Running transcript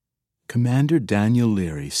Commander Daniel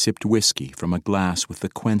Leary sipped whiskey from a glass with the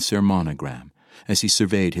Quenser monogram as he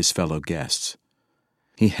surveyed his fellow guests.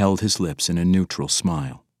 He held his lips in a neutral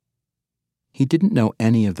smile. He didn't know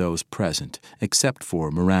any of those present except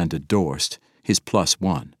for Miranda Dorst, his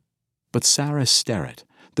 +1, but Sarah Sterrett,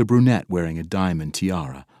 the brunette wearing a diamond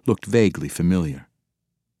tiara, looked vaguely familiar.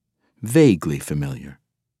 Vaguely familiar.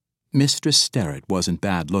 Mistress Sterrett wasn't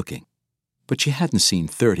bad-looking, but she hadn't seen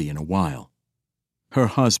 30 in a while. Her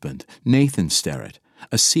husband, Nathan Sterrett,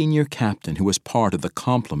 a senior captain who was part of the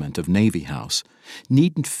complement of Navy House,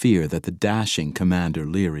 needn't fear that the dashing Commander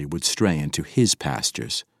Leary would stray into his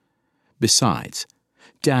pastures. Besides,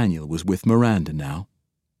 Daniel was with Miranda now.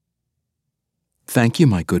 "Thank you,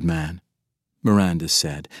 my good man," Miranda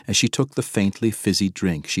said as she took the faintly fizzy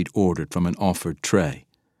drink she'd ordered from an offered tray.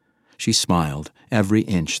 She smiled, every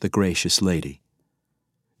inch the gracious lady.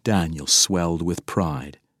 Daniel swelled with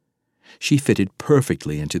pride. She fitted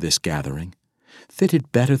perfectly into this gathering,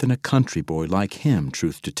 fitted better than a country boy like him,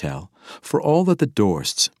 truth to tell, for all that the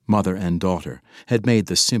Dorsts, mother and daughter, had made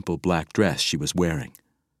the simple black dress she was wearing.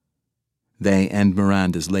 They and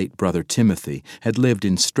Miranda's late brother Timothy had lived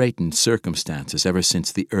in straitened circumstances ever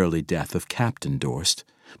since the early death of Captain Dorst,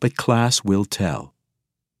 but class will tell.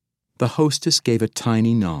 The hostess gave a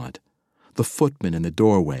tiny nod. The footman in the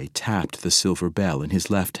doorway tapped the silver bell in his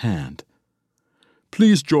left hand.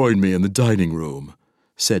 "Please join me in the dining room,"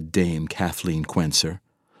 said Dame Kathleen Quenser,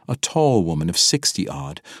 a tall woman of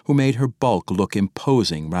 60-odd who made her bulk look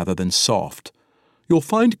imposing rather than soft. "You'll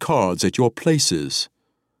find cards at your places."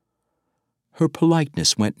 Her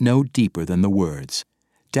politeness went no deeper than the words.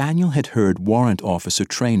 Daniel had heard warrant officer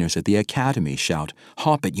trainers at the academy shout,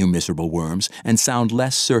 "Hop it, you miserable worms," and sound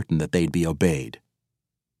less certain that they'd be obeyed.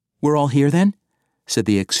 "We're all here, then?" said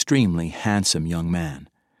the extremely handsome young man.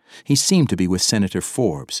 He seemed to be with Senator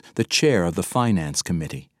Forbes, the chair of the Finance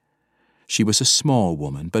Committee. She was a small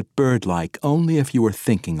woman, but bird-like only if you were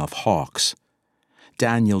thinking of hawks.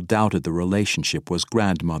 Daniel doubted the relationship was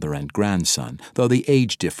grandmother and grandson, though the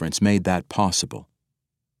age difference made that possible.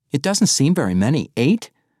 "It doesn't seem very many.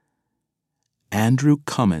 8?" Andrew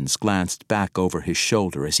Cummins glanced back over his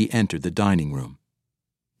shoulder as he entered the dining room.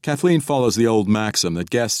 "Kathleen follows the old maxim that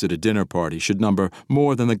guests at a dinner party should number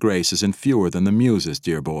more than the Graces and fewer than the Muses,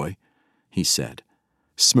 dear boy," he said.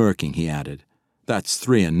 Smirking, he added, "That's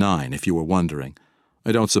 3 and 9, if you were wondering.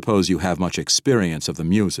 I don't suppose you have much experience of the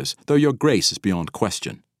Muses, though your Grace is beyond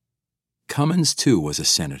question." Cummins, too, was a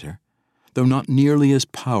senator, though not nearly as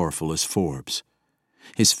powerful as Forbes.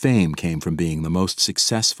 His fame came from being the most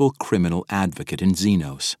successful criminal advocate in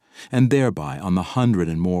Xenos, and thereby on the 100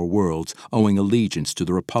 and more worlds owing allegiance to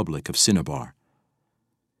the Republic of Cinnabar.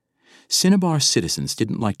 Cinnabar citizens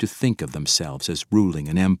didn't like to think of themselves as ruling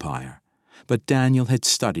an empire, but Daniel had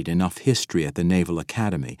studied enough history at the Naval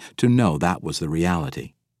Academy to know that was the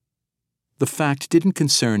reality. The fact didn't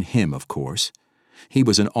concern him, of course. He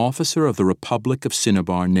was an officer of the Republic of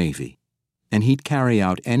Cinnabar Navy, and he'd carry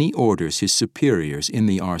out any orders his superiors in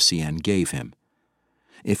the RCN gave him.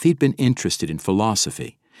 If he'd been interested in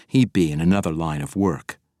philosophy, he'd be in another line of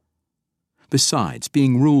work. Besides,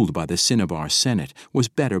 being ruled by the Cinnabar Senate was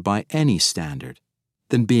better by any standard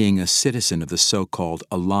than being a citizen of the so-called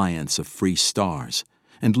Alliance of Free Stars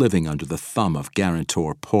and living under the thumb of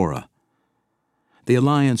Guarantor Pora. The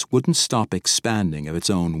Alliance wouldn't stop expanding of its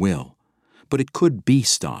own will, but it could be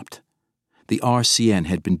stopped. The RCN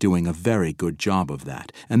had been doing a very good job of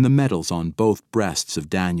that, and the medals on both breasts of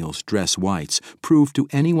Daniel's dress whites proved to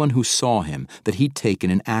anyone who saw him that he'd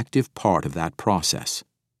taken an active part of that process.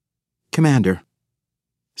 "Commander,"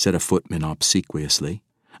 said a footman obsequiously,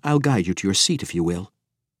 "I'll guide you to your seat if you will."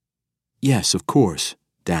 "Yes, of course,"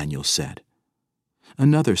 Daniel said.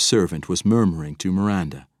 Another servant was murmuring to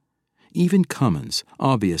Miranda. Even Cummins,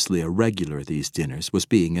 obviously a regular at these dinners, was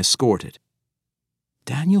being escorted.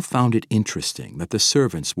 Daniel found it interesting that the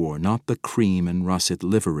servants wore not the cream and russet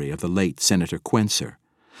livery of the late Senator Quenser,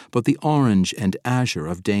 but the orange and azure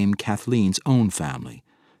of Dame Kathleen's own family,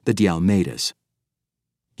 the D'Almeidas.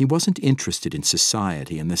 He wasn't interested in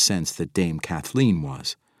society in the sense that Dame Kathleen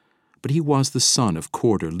was, but he was the son of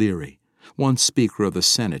Corder Leary, once Speaker of the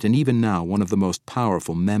Senate and even now one of the most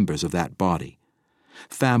powerful members of that body.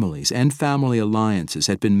 Families and family alliances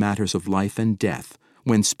had been matters of life and death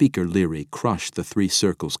when Speaker Leary crushed the Three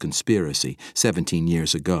Circles conspiracy 17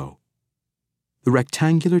 years ago. The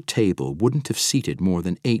rectangular table wouldn't have seated more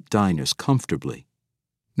than 8 diners comfortably,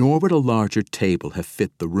 nor would a larger table have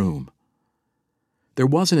fit the room. There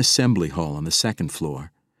was an assembly hall on the second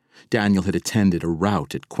floor. Daniel had attended a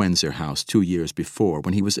rout at Quenser House 2 years before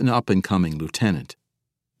when he was an up-and-coming lieutenant.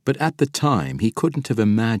 But at the time he couldn't have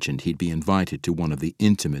imagined he'd be invited to one of the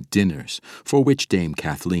intimate dinners for which Dame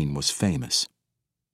Kathleen was famous.